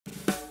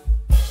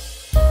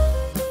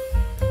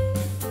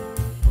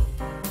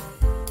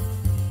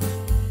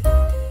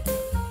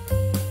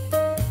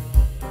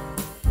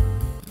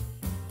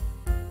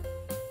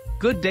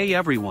Good day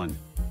everyone.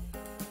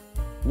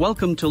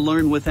 Welcome to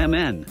Learn with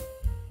MN.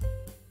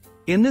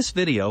 In this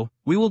video,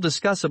 we will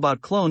discuss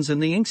about clones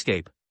in the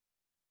Inkscape.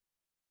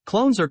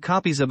 Clones are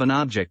copies of an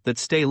object that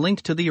stay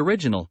linked to the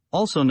original,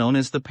 also known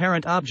as the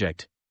parent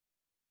object.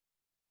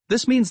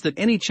 This means that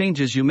any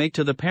changes you make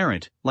to the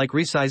parent, like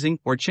resizing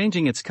or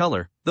changing its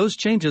color, those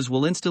changes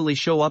will instantly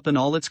show up in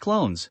all its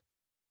clones.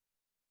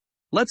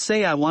 Let's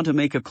say I want to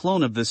make a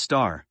clone of this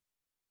star.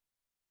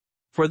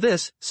 For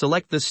this,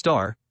 select this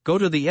star, go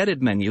to the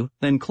Edit menu,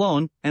 then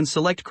Clone, and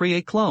select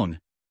Create Clone.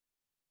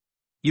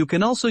 You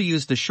can also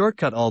use the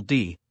shortcut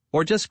Alt-D,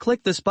 or just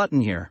click this button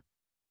here.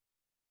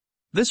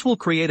 This will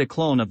create a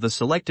clone of the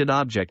selected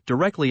object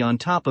directly on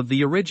top of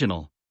the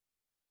original.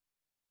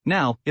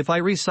 Now, if I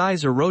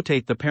resize or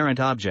rotate the parent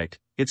object,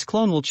 its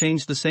clone will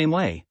change the same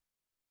way.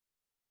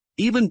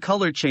 Even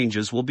color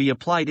changes will be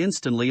applied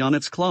instantly on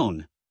its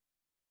clone.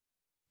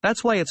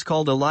 That's why it's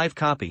called a live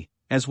copy,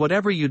 as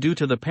whatever you do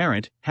to the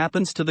parent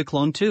happens to the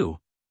clone too.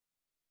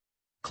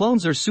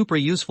 Clones are super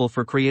useful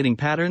for creating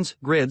patterns,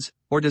 grids,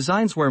 or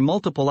designs where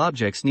multiple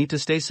objects need to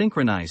stay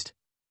synchronized.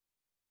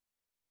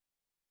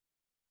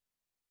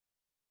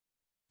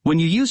 When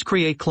you use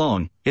Create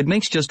Clone, it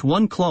makes just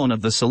one clone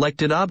of the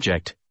selected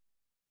object.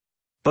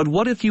 But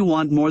what if you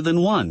want more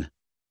than one?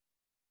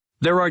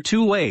 There are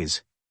two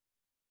ways.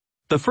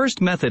 The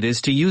first method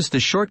is to use the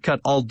shortcut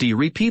Alt-D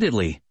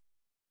repeatedly.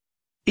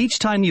 Each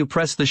time you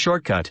press the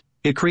shortcut,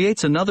 it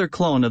creates another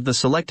clone of the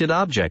selected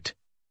object.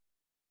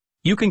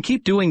 You can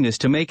keep doing this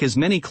to make as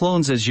many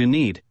clones as you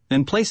need,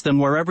 then place them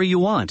wherever you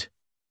want.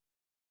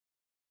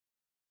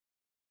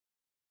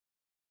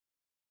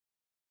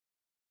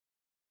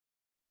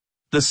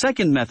 The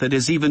second method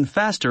is even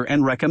faster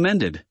and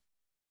recommended.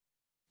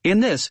 In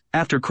this,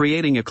 after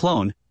creating a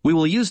clone, we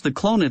will use the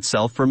clone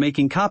itself for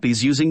making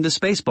copies using the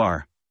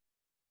spacebar.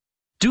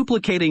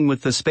 Duplicating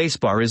with the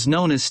spacebar is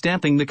known as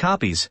stamping the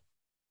copies.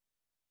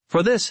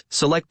 For this,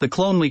 select the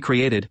clone we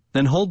created,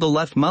 then hold the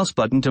left mouse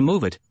button to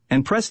move it,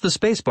 and press the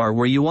spacebar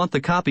where you want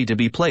the copy to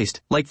be placed,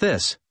 like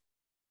this.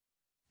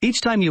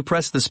 Each time you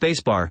press the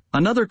spacebar,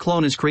 another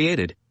clone is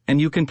created,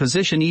 and you can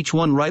position each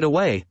one right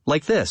away,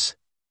 like this.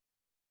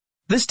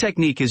 This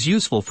technique is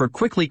useful for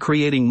quickly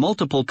creating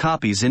multiple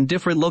copies in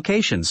different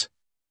locations.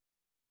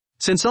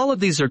 Since all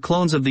of these are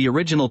clones of the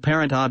original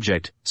parent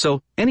object,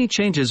 so any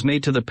changes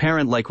made to the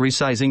parent like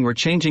resizing or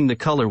changing the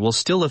color will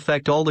still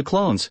affect all the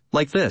clones,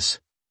 like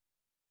this.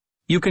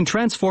 You can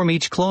transform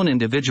each clone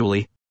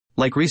individually,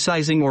 like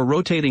resizing or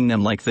rotating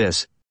them like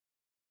this.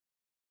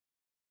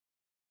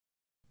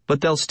 But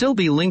they'll still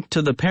be linked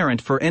to the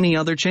parent for any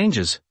other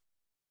changes.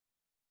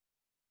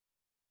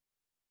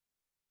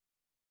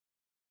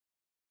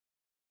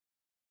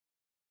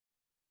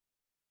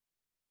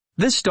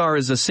 This star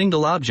is a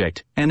single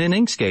object, and in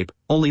Inkscape,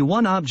 only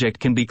one object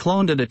can be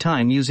cloned at a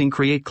time using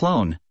Create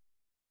Clone.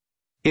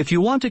 If you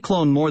want to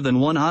clone more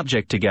than one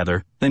object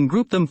together, then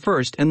group them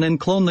first and then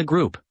clone the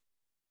group.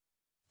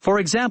 For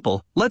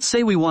example, let's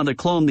say we want to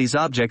clone these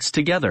objects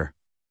together.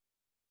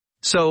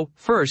 So,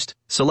 first,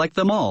 select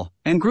them all,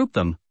 and group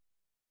them.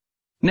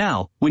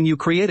 Now, when you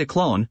create a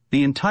clone,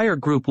 the entire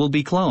group will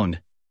be cloned.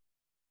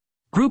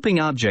 Grouping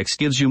objects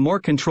gives you more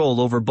control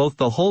over both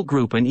the whole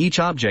group and each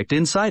object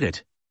inside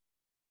it.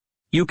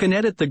 You can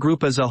edit the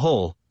group as a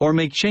whole, or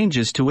make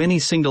changes to any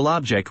single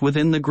object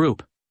within the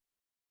group.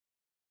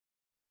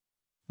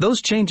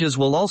 Those changes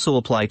will also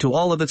apply to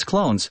all of its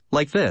clones,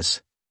 like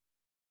this.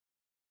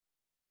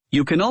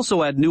 You can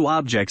also add new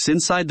objects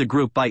inside the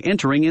group by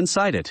entering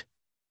inside it.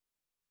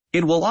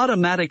 It will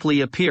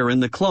automatically appear in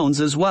the clones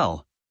as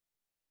well.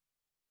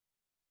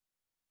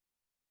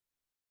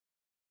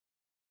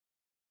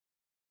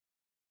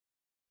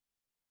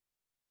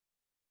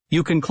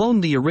 You can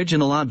clone the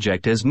original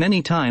object as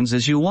many times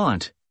as you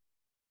want.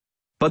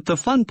 But the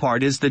fun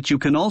part is that you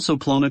can also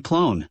clone a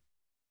clone.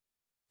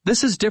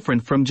 This is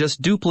different from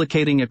just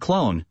duplicating a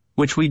clone,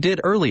 which we did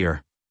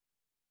earlier.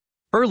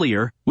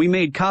 Earlier, we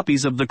made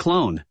copies of the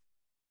clone.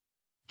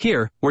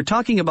 Here, we're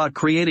talking about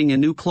creating a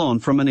new clone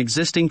from an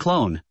existing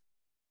clone.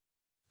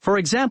 For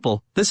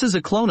example, this is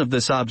a clone of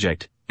this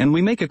object, and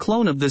we make a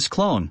clone of this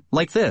clone,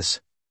 like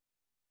this.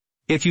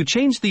 If you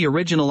change the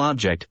original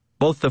object,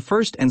 both the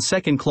first and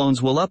second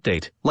clones will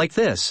update, like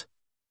this.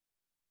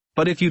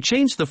 But if you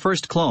change the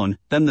first clone,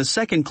 then the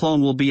second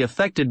clone will be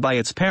affected by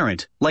its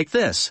parent, like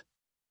this.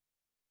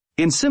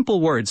 In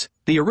simple words,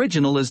 the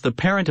original is the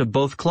parent of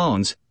both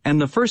clones, and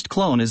the first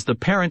clone is the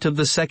parent of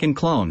the second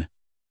clone.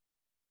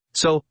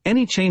 So,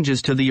 any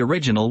changes to the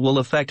original will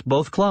affect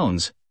both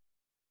clones.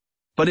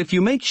 But if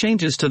you make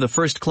changes to the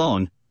first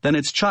clone, then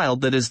its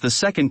child that is the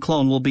second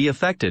clone will be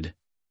affected.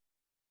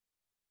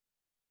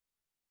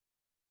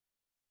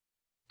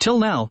 Till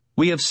now,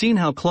 we have seen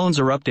how clones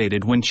are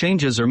updated when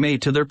changes are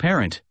made to their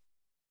parent.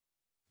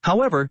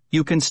 However,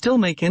 you can still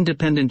make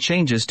independent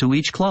changes to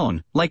each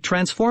clone, like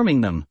transforming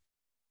them.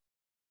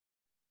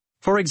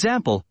 For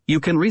example, you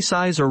can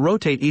resize or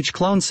rotate each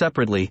clone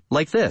separately,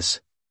 like this.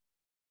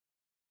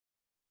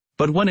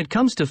 But when it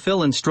comes to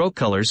fill and stroke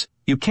colors,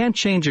 you can't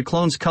change a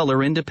clone's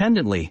color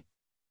independently.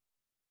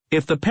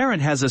 If the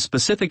parent has a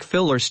specific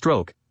fill or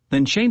stroke,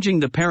 then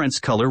changing the parent's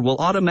color will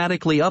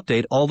automatically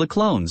update all the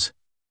clones.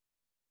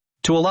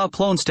 To allow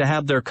clones to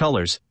have their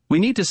colors, we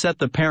need to set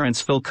the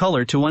parent's fill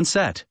color to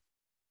unset.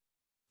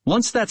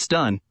 Once that's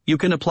done, you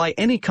can apply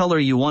any color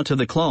you want to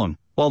the clone,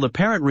 while the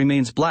parent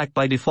remains black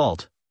by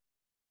default.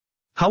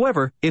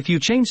 However, if you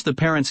change the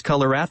parent's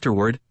color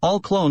afterward, all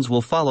clones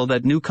will follow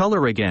that new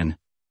color again.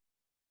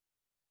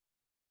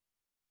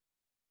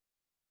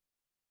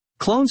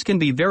 Clones can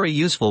be very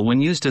useful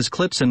when used as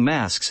clips and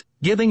masks,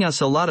 giving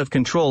us a lot of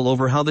control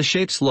over how the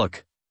shapes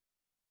look.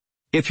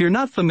 If you're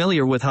not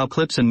familiar with how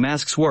clips and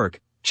masks work,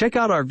 check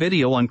out our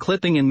video on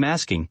clipping and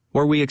masking,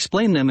 where we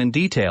explain them in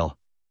detail.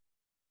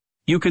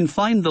 You can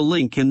find the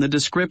link in the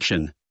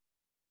description.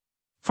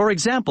 For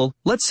example,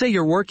 let's say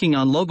you're working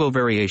on logo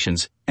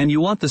variations, and you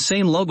want the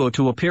same logo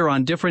to appear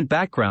on different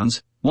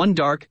backgrounds, one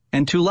dark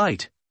and two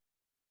light.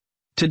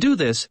 To do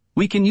this,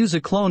 we can use a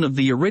clone of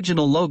the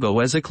original logo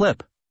as a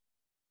clip.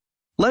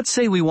 Let's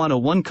say we want a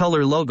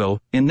one-color logo,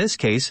 in this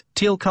case,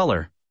 teal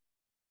color.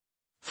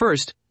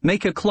 First,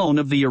 make a clone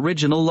of the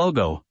original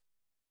logo.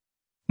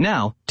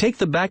 Now, take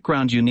the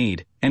background you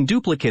need, and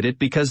duplicate it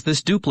because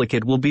this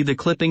duplicate will be the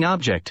clipping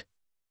object.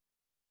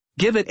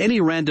 Give it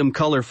any random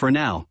color for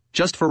now,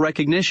 just for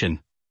recognition.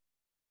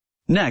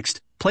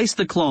 Next, place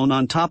the clone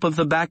on top of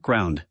the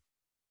background.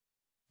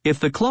 If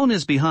the clone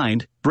is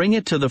behind, bring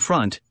it to the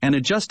front, and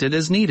adjust it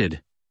as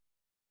needed.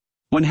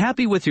 When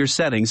happy with your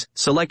settings,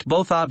 select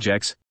both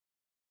objects,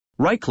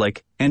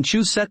 right-click, and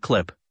choose Set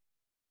Clip.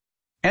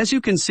 As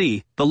you can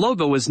see, the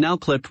logo is now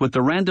clipped with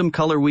the random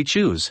color we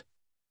choose.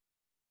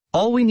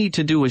 All we need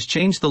to do is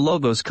change the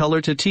logo's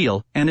color to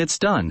teal, and it's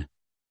done.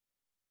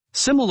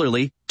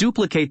 Similarly,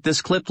 duplicate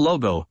this clipped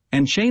logo,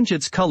 and change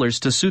its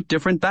colors to suit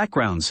different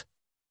backgrounds.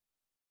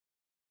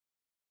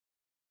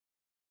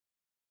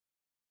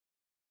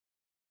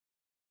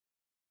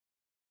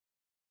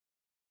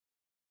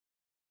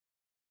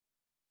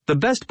 The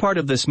best part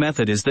of this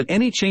method is that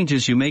any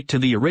changes you make to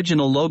the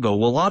original logo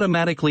will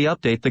automatically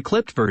update the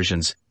clipped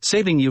versions,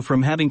 saving you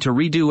from having to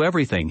redo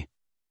everything.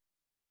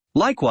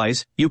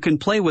 Likewise, you can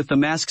play with the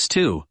masks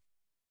too.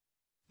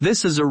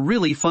 This is a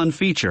really fun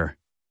feature.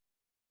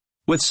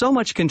 With so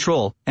much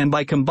control, and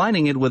by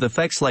combining it with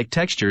effects like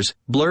textures,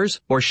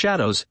 blurs, or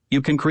shadows,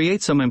 you can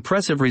create some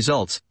impressive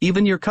results,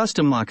 even your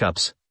custom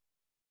mockups.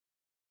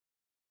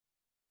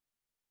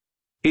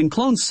 In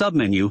Clones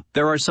submenu,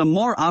 there are some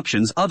more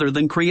options other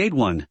than Create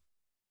One.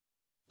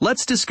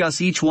 Let's discuss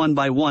each one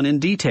by one in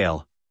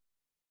detail.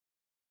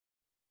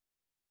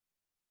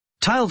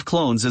 Tiled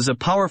Clones is a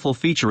powerful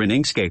feature in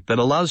Inkscape that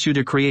allows you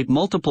to create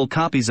multiple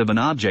copies of an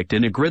object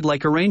in a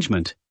grid-like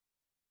arrangement.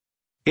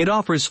 It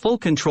offers full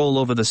control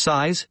over the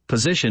size,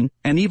 position,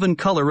 and even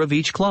color of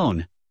each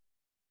clone.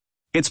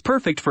 It's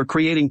perfect for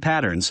creating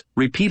patterns,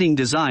 repeating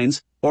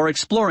designs, or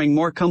exploring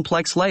more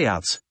complex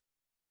layouts.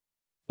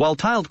 While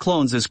tiled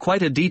clones is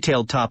quite a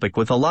detailed topic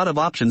with a lot of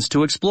options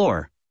to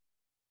explore.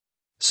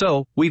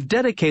 So, we've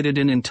dedicated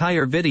an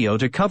entire video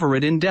to cover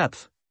it in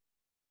depth.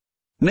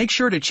 Make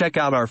sure to check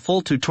out our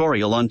full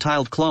tutorial on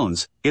tiled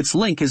clones, its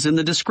link is in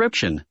the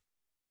description.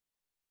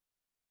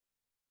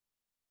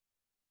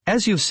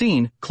 As you've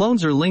seen,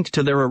 clones are linked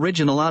to their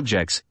original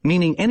objects,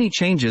 meaning any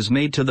changes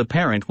made to the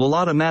parent will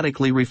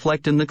automatically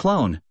reflect in the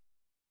clone.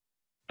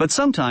 But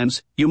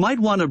sometimes, you might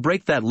want to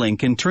break that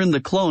link and turn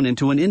the clone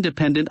into an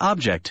independent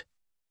object.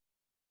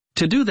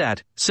 To do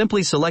that,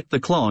 simply select the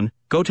clone,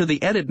 go to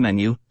the Edit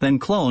menu, then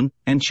Clone,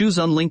 and choose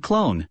Unlink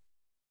Clone.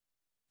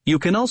 You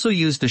can also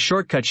use the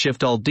shortcut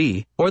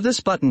Shift-Alt-D, or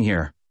this button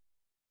here.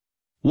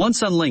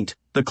 Once unlinked,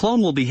 the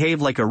clone will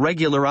behave like a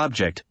regular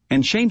object,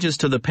 and changes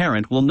to the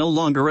parent will no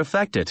longer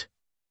affect it.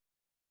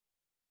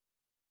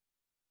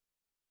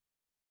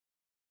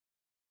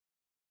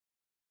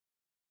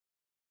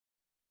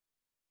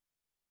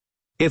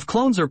 If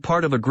clones are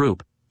part of a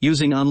group,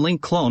 using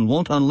Unlink Clone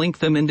won't unlink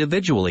them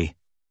individually.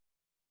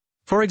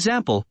 For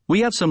example,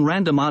 we have some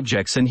random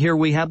objects and here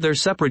we have their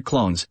separate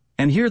clones,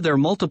 and here their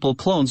multiple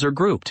clones are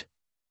grouped.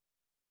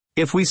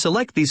 If we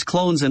select these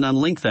clones and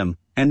unlink them,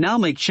 and now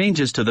make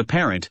changes to the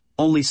parent,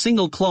 only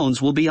single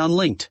clones will be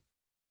unlinked.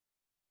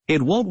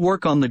 It won't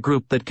work on the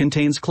group that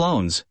contains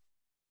clones.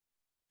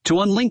 To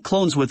unlink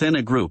clones within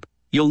a group,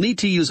 you'll need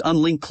to use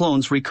Unlink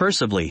Clones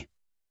recursively.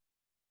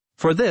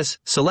 For this,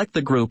 select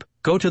the group,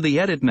 go to the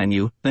Edit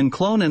menu, then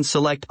Clone and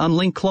select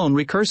Unlink Clone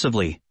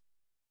recursively.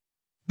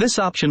 This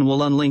option will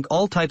unlink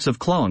all types of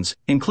clones,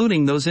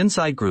 including those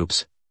inside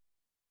groups.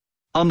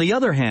 On the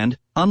other hand,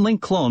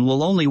 Unlink Clone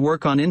will only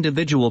work on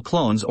individual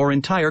clones or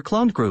entire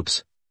cloned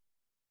groups.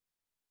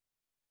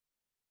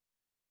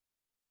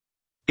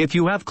 If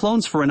you have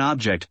clones for an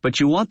object but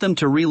you want them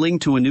to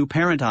relink to a new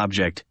parent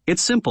object,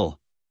 it's simple.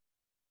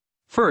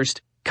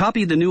 First,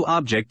 copy the new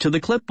object to the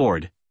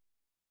clipboard.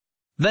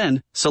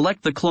 Then,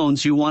 select the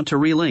clones you want to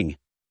relink.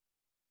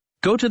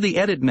 Go to the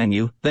Edit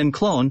menu, then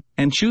Clone,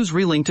 and choose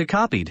Relink to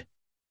Copied.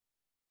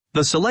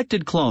 The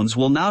selected clones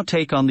will now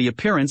take on the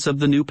appearance of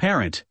the new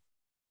parent.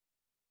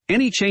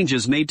 Any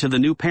changes made to the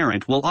new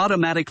parent will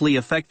automatically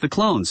affect the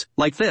clones,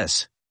 like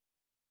this.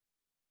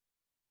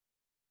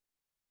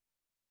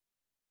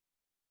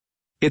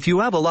 If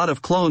you have a lot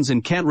of clones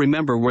and can't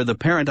remember where the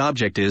parent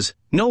object is,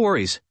 no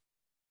worries.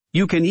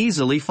 You can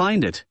easily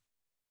find it.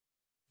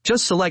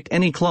 Just select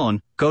any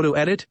clone, go to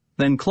Edit,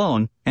 then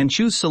Clone, and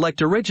choose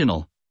Select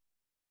Original.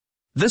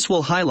 This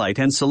will highlight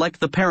and select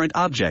the parent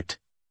object.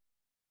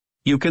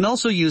 You can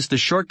also use the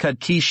shortcut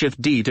key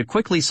Shift-D to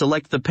quickly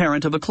select the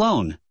parent of a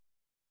clone.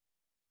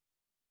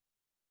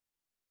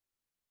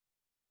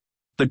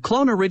 The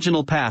Clone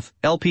Original Path,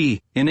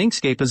 LP, in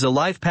Inkscape is a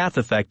live path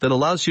effect that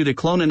allows you to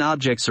clone an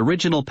object's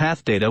original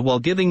path data while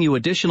giving you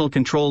additional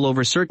control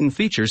over certain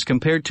features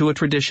compared to a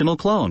traditional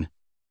clone.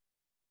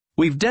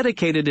 We've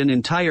dedicated an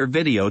entire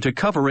video to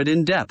cover it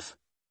in depth.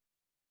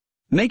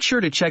 Make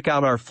sure to check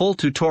out our full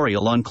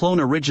tutorial on Clone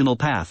Original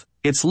Path,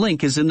 its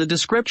link is in the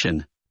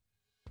description.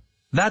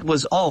 That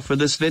was all for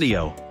this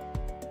video.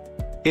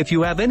 If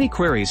you have any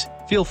queries,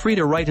 feel free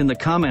to write in the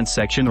comments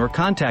section or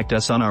contact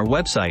us on our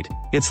website,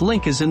 its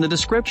link is in the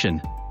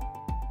description.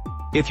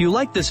 If you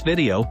like this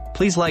video,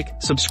 please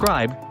like,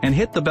 subscribe, and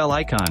hit the bell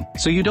icon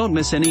so you don't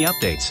miss any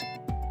updates.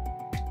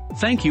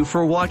 Thank you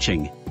for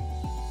watching.